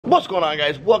What's going on,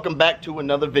 guys? Welcome back to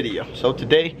another video. So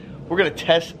today we're gonna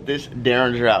test this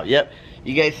Derringer out. Yep,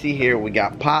 you guys see here we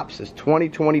got Pops, his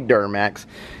 2020 Duramax,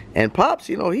 and Pops,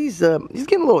 you know, he's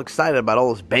getting a little excited about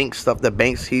all this Banks stuff that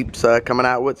Banks keeps coming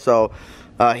out with. So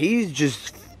he's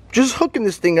just hooking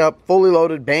this thing up, fully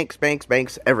loaded, Banks,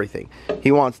 everything.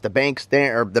 He wants the Banks the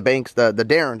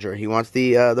Derringer. He wants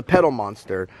the pedal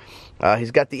monster.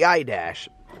 He's got the iDash.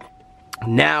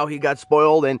 Now he got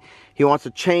spoiled and he wants to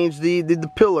change the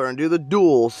pillar and do the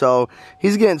dual. So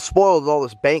he's getting spoiled with all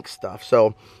this bank stuff.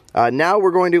 So now we're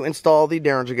going to install the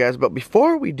Derringer, guys. But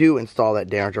before we do install that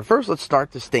Derringer, first let's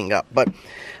start this thing up. But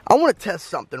I want to test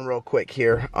something real quick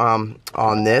here on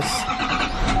this.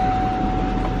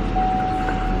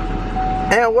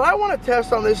 And what I want to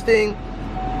test on this thing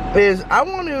is I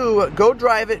want to go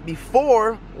drive it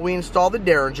before we install the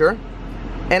Derringer.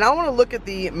 And I want to look at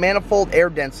the manifold air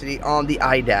density on the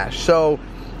iDash. So,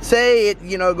 say it,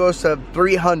 you know, goes to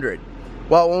 300.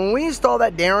 Well, when we install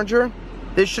that Derringer,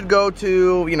 this should go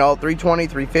to, you know, 320,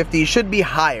 350. It should be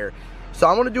higher. So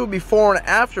I'm going to do a before and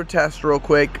after test real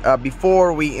quick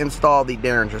before we install the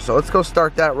Derringer. So let's go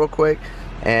start that real quick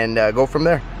and go from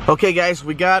there. Okay, guys,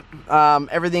 we got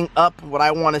everything up what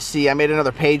I want to see. I made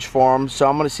another page for them. So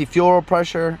I'm going to see fuel oil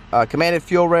pressure, commanded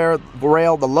fuel rail,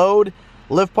 the load,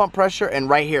 lift pump pressure, and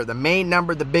right here, the main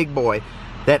number, the big boy,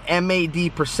 that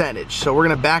MAD percentage. So we're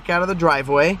gonna back out of the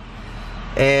driveway,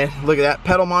 and look at that.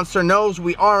 Pedal monster knows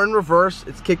we are in reverse.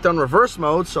 It's kicked on reverse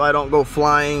mode, so I don't go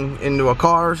flying into a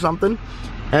car or something.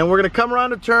 And we're gonna come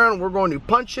around a turn, we're going to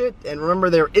punch it, and remember,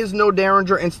 there is no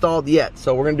Derringer installed yet.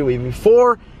 So we're gonna do a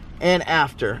before and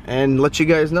after, and let you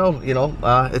guys know, you know,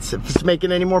 if it's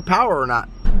making any more power or not.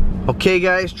 Okay,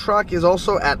 guys, truck is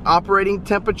also at operating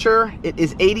temperature. It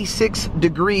is 86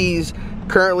 degrees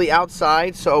currently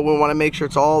outside, so we want to make sure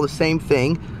it's all the same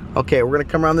thing. Okay, we're gonna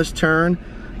come around this turn.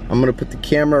 I'm gonna put the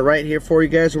camera right here for you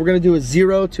guys. We're gonna do a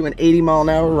 0 to an 80 mile an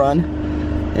hour run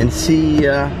and see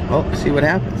see what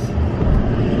happens.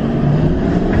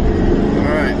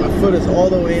 All right, my foot is all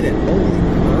the way in it. Holy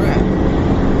crap.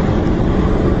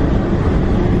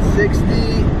 60.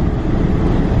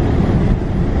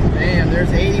 Man,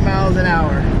 there's 80 miles an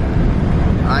hour.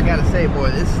 I gotta say,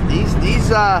 boy,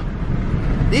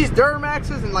 these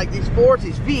Duramaxes and like these Fords,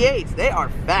 these V8s, they are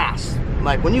fast.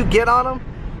 Like when you get on them,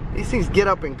 these things get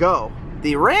up and go.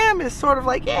 The Ram is sort of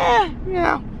like,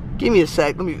 yeah, give me a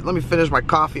sec. Let me finish my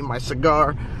coffee, my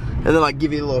cigar, and then I'll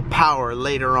give you a little power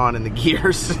later on in the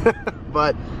gears.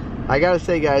 But I gotta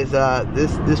say, guys,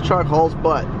 this truck hauls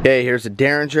butt. Okay, here's the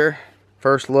Derringer.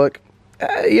 First look.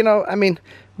 You know, I mean,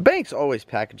 Banks always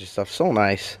packages stuff so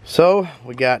nice. So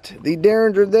we got the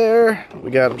Derringer there.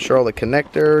 We got, I'm sure, all the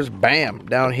connectors. Bam,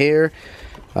 down here.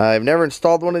 I've never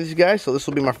installed one of these guys, so this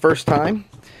will be my first time.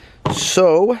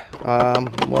 So,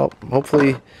 well,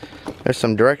 hopefully there's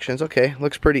some directions. Okay,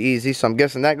 looks pretty easy. So I'm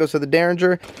guessing that goes to the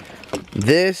Derringer.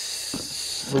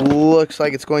 This looks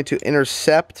like it's going to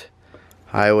intercept,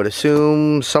 I would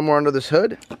assume, somewhere under this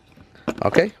hood.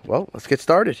 Okay, well, let's get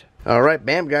started. All right,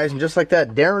 bam, guys, and just like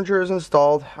that, Derringer is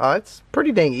installed. It's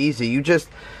pretty dang easy. You just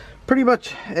pretty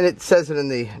much, and it says it in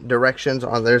the directions.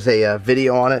 There's a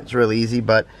video on it. It's really easy,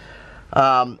 but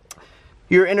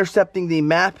you're intercepting the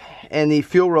map and the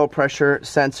fuel rail pressure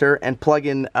sensor and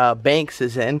plugging Banks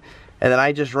is in. And then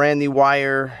I just ran the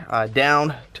wire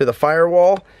down to the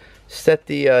firewall, set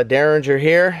the Derringer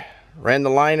here, ran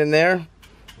the line in there.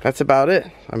 That's about it.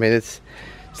 I mean, it's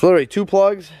literally 2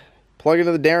 plugs. Plug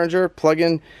into the Derringer, plug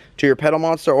in to your pedal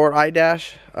monster or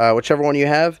iDash, whichever one you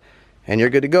have, and you're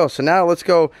good to go. So now let's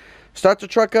go start the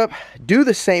truck up, do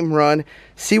the same run,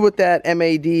 see what that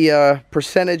MAD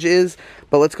percentage is,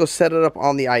 but let's go set it up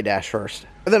on the iDash first.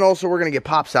 And then also we're gonna get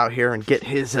Pops out here and get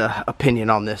his opinion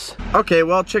on this. Okay,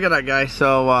 well, check it out, guys.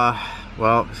 So,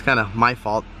 well, it's kind of my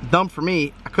fault. Dumb for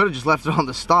me, I could have just left it on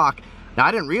the stock. Now,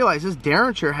 I didn't realize this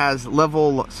Derringer has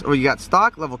level, so you got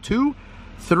stock, level 2,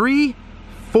 3,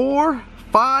 4,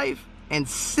 5, and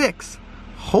 6.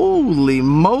 Holy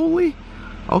moly.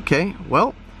 Okay,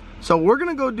 well, so we're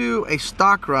gonna go do a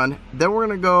stock run, then we're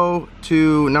gonna go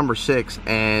to number 6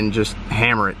 and just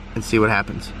hammer it and see what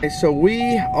happens. Okay, so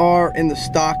we are in the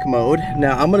stock mode.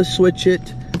 Now I'm gonna switch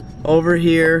it over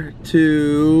here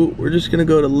to, we're just gonna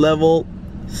go to level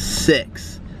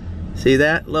 6. See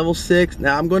that? Level 6.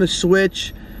 Now I'm gonna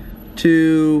switch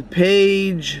to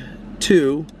page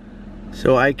 2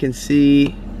 so I can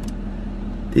see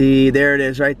there it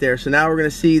is right there. So now we're gonna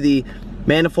see the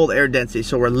manifold air density.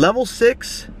 So we're level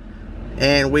 6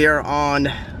 and we are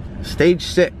on stage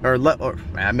 6, or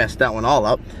I messed that one all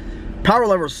up. Power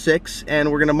level 6, and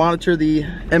we're gonna monitor the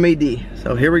MAD.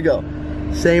 So here we go.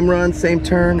 Same run, same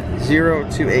turn,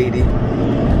 0 to 80.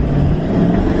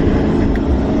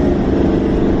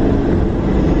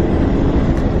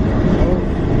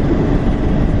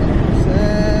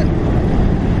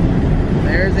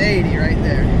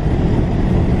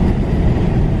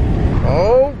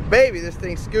 baby, this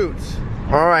thing scoots.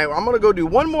 All right, well, I'm gonna go do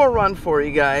one more run for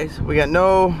you guys. We got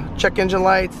no check engine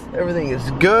lights. Everything is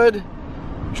good.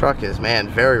 Truck is, man,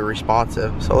 very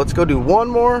responsive. So let's go do one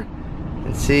more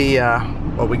and see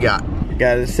what we got.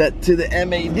 Got it set to the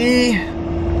MAD.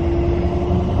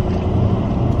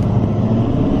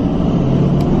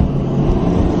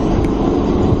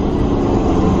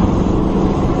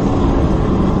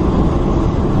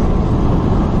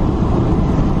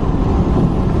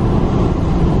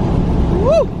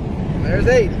 There's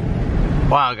 80.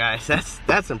 Wow, guys,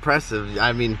 that's impressive.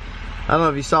 I mean, I don't know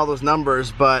if you saw those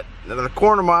numbers, but the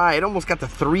corner of my eye, it almost got to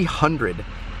 300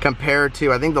 compared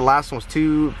to, I think the last one was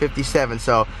 257.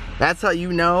 So that's how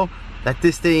you know that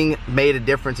this thing made a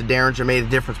difference. A Derringer made a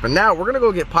difference. But now we're gonna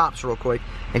go get Pops real quick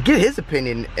and get his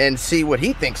opinion and see what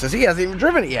he thinks, since he hasn't even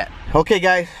driven it yet. Okay,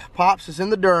 guys, Pops is in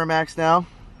the Duramax now.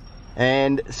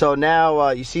 And so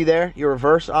now you see there your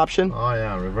reverse option. Oh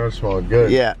yeah, reverse mode,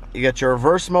 good. Yeah, you got your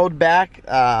reverse mode back.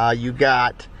 You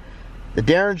got the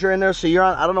Derringer in there, so you're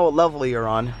on, I don't know what level you're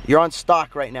on. You're on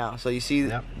stock right now, so you see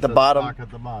the bottom. Stock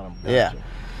at the bottom. Gotcha. Yeah.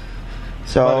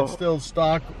 So but it's still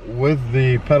stock with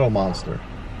the pedal monster.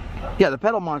 Yeah, the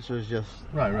pedal monster is just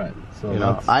right. So you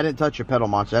know, I didn't touch your pedal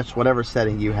monster. That's whatever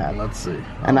setting you had. Let's see.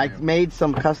 And I made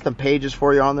some custom pages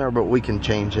for you on there, but we can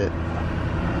change it.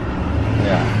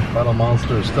 Yeah, pedal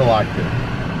monster is still active.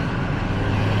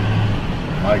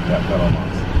 I like that pedal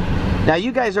monster. Now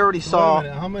you guys already saw.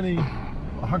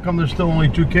 How come there's still only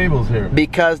 2 cables here?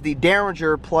 Because the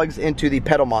Derringer plugs into the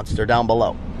pedal monster down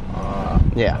below.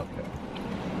 Yeah. Okay.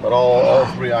 But all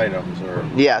 3 items are.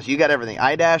 Yeah, so you got everything.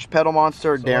 iDash, pedal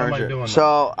monster, so Derringer. What am I doing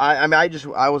so I mean,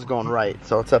 I was going right.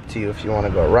 So it's up to you if you want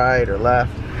to go right or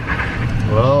left.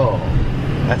 Whoa.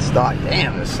 That's stock.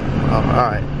 Damn, this sun. Oh, all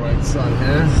right. Right sun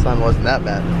here. The sun wasn't that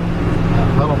bad.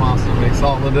 That pedal monster makes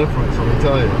all the difference, let me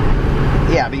tell you.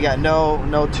 Yeah, but you got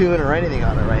no tune or anything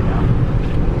on it right now.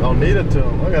 Don't need a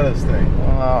tune. Look at this thing.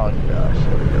 Oh gosh,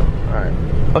 there we go. All right.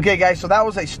 Okay, guys. So that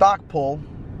was a stock pull,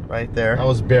 right there. That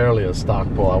was barely a stock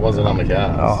pull. I wasn't on the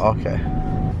gas. Oh, okay.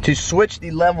 To switch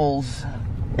the levels,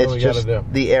 it's just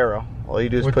the arrow. All you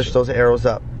do is push those arrows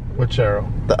up. Which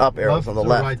arrow? The up arrows on the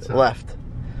left. Right side? Left.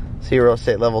 0,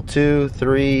 say level 2,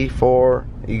 3, 4.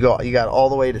 You got all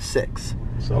the way to 6.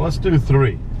 So let's do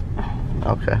 3.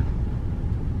 Okay.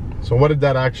 So what did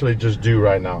that actually just do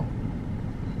right now?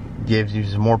 Gives you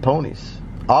some more ponies.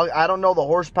 I don't know the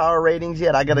horsepower ratings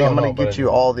yet. I'm gonna get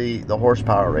you all the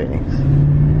horsepower ratings.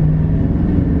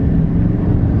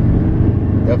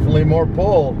 Definitely more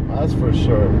pull, that's for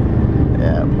sure.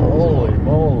 Yeah, holy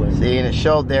moly. See, and it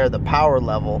showed there the power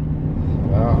level.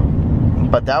 Wow.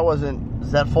 But that wasn't.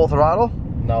 Is that full throttle?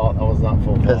 No, that was not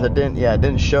full throttle. Because it didn't. Yeah, it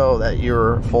didn't show that you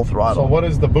were full throttle. So what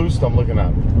is the boost I'm looking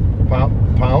at?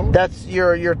 Pound? That's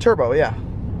your turbo. Yeah.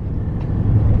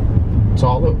 That's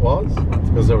all it was?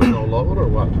 Because there was no load or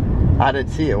what? I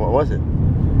didn't see it. What was it?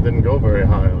 Didn't go very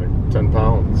high, like 10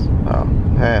 pounds. Oh,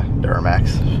 yeah,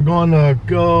 Duramax. I'm gonna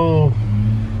go.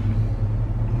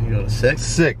 You go to 6?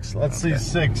 6. Let's see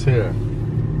 6 here.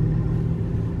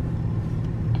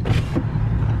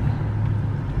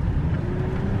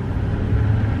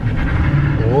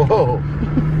 Whoa.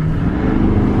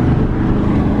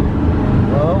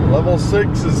 Well, level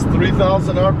 6 is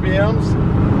 3,000 RPMs.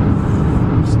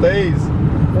 Stays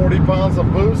 40 pounds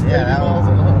of boost. Yeah,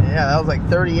 that was like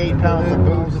 38 pounds of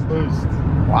boost.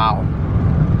 Wow.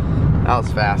 That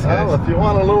was fast, guys. Well, if you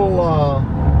want a little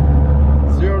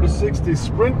 0 to 60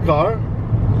 sprint car.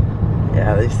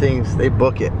 Yeah, these things, they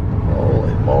book it.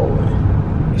 Holy moly.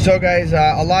 So guys,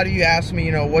 a lot of you asked me,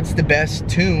 you know, what's the best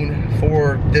tune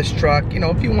for this truck? You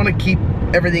know, if you want to keep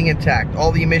everything intact,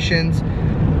 all the emissions,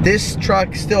 this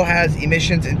truck still has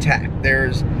emissions intact.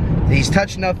 He's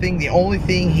touched nothing. The only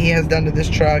thing he has done to this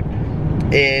truck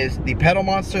is the pedal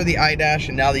monster, the iDash,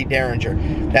 and now the Derringer.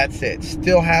 That's it.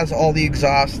 Still has all the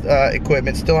exhaust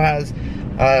equipment, still has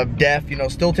DEF, you know,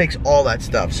 still takes all that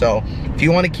stuff. So if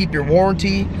you want to keep your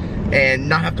warranty and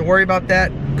not have to worry about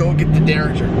that, go get the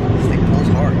Derringer. This thing pulls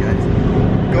hard,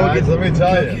 guys. Let me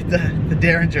tell you. Get the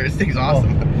Derringer. This thing's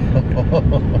awesome.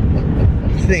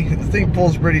 This thing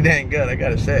pulls pretty dang good, I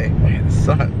gotta say. Man,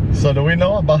 son. So do we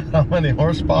know about how many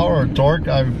horsepower or torque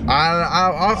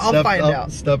I'll find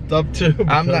out. Stepped up to?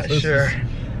 I'm not sure.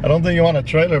 I don't think you want a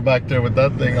trailer back there with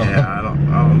that thing on. Yeah, I don't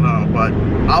know, but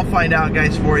I'll find out,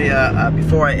 guys, for you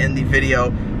before I end the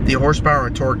video. The horsepower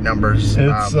and torque numbers.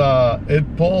 It's it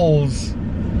pulls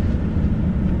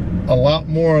a lot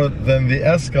more than the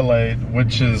Escalade,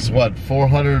 which is what,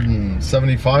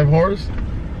 475 horse?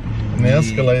 And the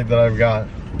Escalade that I've got.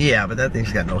 Yeah, but that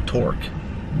thing's got no torque.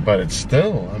 But it's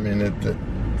still, I mean,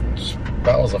 it's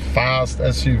that was a fast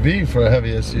SUV for a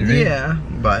heavy SUV. Yeah,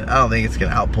 but I don't think it's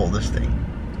gonna outpull this thing.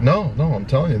 No, I'm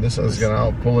telling you, this is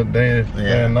gonna outpull it day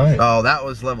and night. Oh, that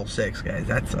was level 6, guys.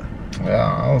 That's a...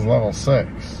 Yeah, that was level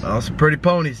 6. Well, some pretty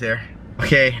ponies there.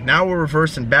 Okay, now we're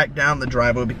reversing back down the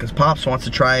driveway because Pops wants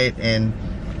to try it in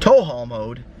tow haul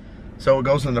mode. So it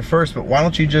goes into first, but why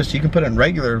don't you can put it in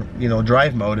regular,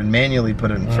 drive mode and manually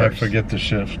put it in first. I forget the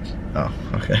shift. Oh,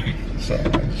 okay. So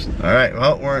all right,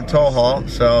 well, we're in tow haul,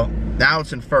 so now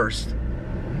it's in first.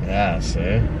 Yeah, see?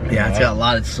 Yeah, it's got a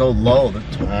lot, it's so low. What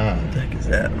the heck is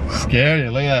that? Wow. Scary,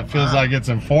 look at that, it feels like it's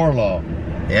in 4 low.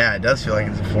 Yeah, it does feel like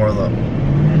it's in 4 low.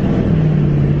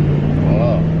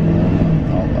 Whoa,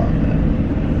 hold on,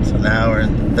 man. So now we're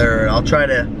in third. I'll try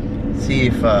to see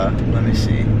if, let me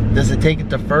see. Does it take it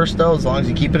to first though, as long as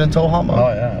you keep it in tow haul mode?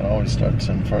 Oh yeah, it always starts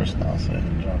in first now, so you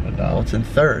can drop it down. Well, it's in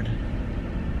third.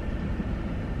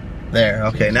 There,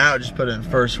 okay, now just put it in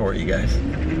first for you guys.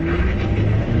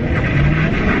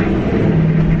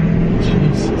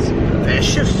 Jesus. Man, it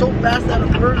shifts so fast out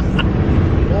of first. 4, 5,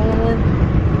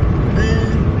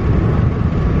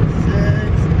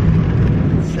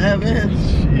 6, 7.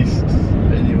 Jesus,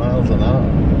 80 miles an hour.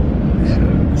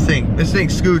 This thing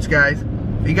scoots, guys.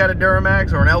 If you got a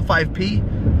Duramax or an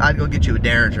L5P, I'd go get you a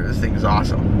Derringer. This thing is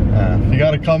awesome. If you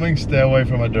got a Cummins, stay away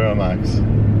from a Duramax.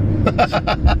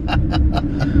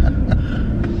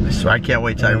 So I can't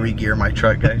wait till I re-gear my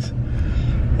truck, guys.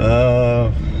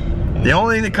 The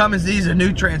only thing that comes is a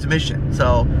new transmission.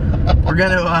 So we're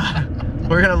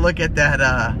gonna look at that.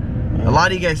 A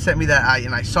lot of you guys sent me that,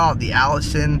 and I saw the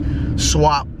Allison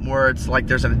swap where it's like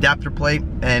there's an adapter plate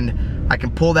and I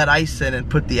can pull that Ison and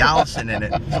put the Allison in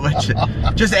it. Which,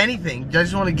 just anything. I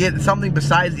just want to get something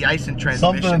besides the Ison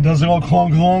transmission. Something that doesn't go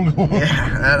clong clong.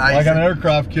 Yeah, that like an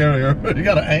aircraft carrier. You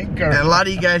got an anchor. And a lot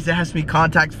of you guys asked me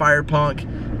contact Firepunk,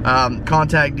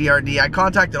 contact DRD. I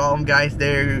contacted all of them guys.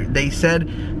 They said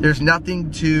there's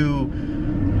nothing to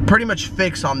pretty much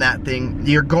fix on that thing.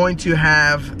 You're going to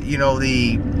have,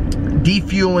 the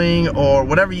defueling or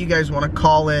whatever you guys want to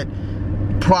call it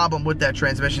problem with that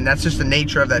transmission. That's just the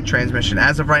nature of that transmission.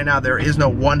 As of right now, there is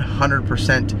no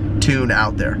 100% tune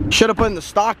out there. Should have put in the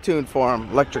stock tune for him.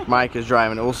 Electric Mike is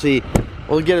driving it. We'll see.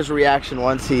 We'll get his reaction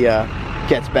once he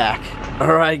gets back.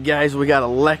 All right, guys, we got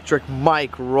Electric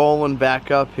Mike rolling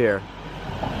back up here.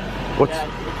 What's? Yeah,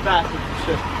 it's faster for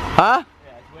sure. Huh?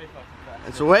 Yeah, it's way faster.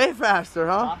 It's way faster,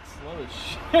 huh? Stock's slow as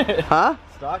shit. Huh?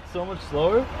 Stock's so much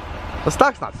slower. The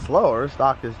stock's not slower.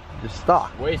 Stock is just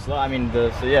stock. Way slow. I mean,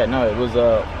 so yeah, no, it was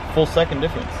a full second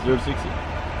difference, 0 to 60.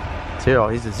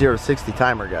 He's a 0 to 60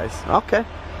 timer, guys. Okay.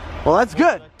 Well, that's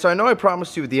good. So I know I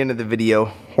promised you at the end of the video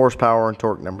horsepower and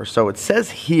torque numbers. So it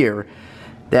says here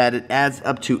that it adds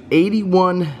up to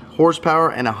 81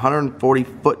 horsepower and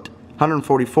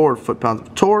 144 foot-pounds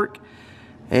of torque.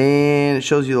 And it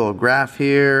shows you a little graph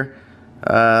here.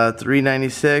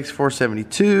 396,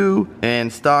 472,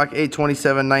 and stock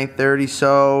 827, 930.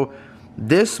 So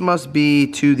this must be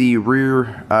to the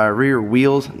rear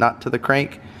wheels, not to the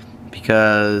crank,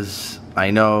 because I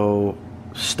know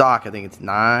stock, I think it's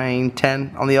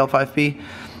 910 on the L5P.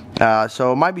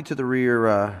 So it might be to the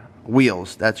rear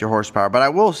wheels. That's your horsepower. But I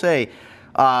will say,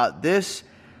 this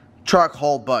truck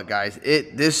hold butt, guys.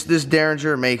 This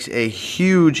Derringer makes a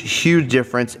huge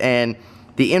difference, and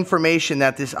the information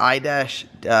that this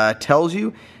iDash tells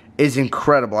you is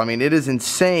incredible. I mean, it is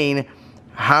insane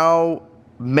how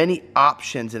many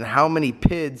options and how many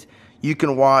PIDs you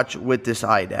can watch with this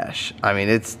iDash. I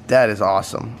mean, that is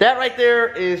awesome. That right there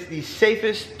is the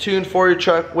safest tune for your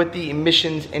truck with the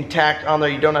emissions intact on there.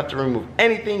 You don't have to remove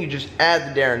anything. You just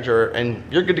add the Derringer and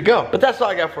you're good to go. But that's all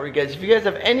I got for you guys. If you guys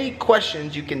have any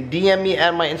questions, you can DM me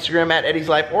at my Instagram at Eddie's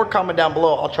Life or comment down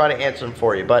below. I'll try to answer them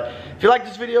for you. But if you like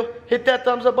this video, hit that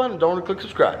thumbs up button and don't forget to click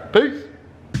subscribe. Peace.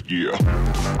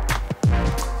 Yeah.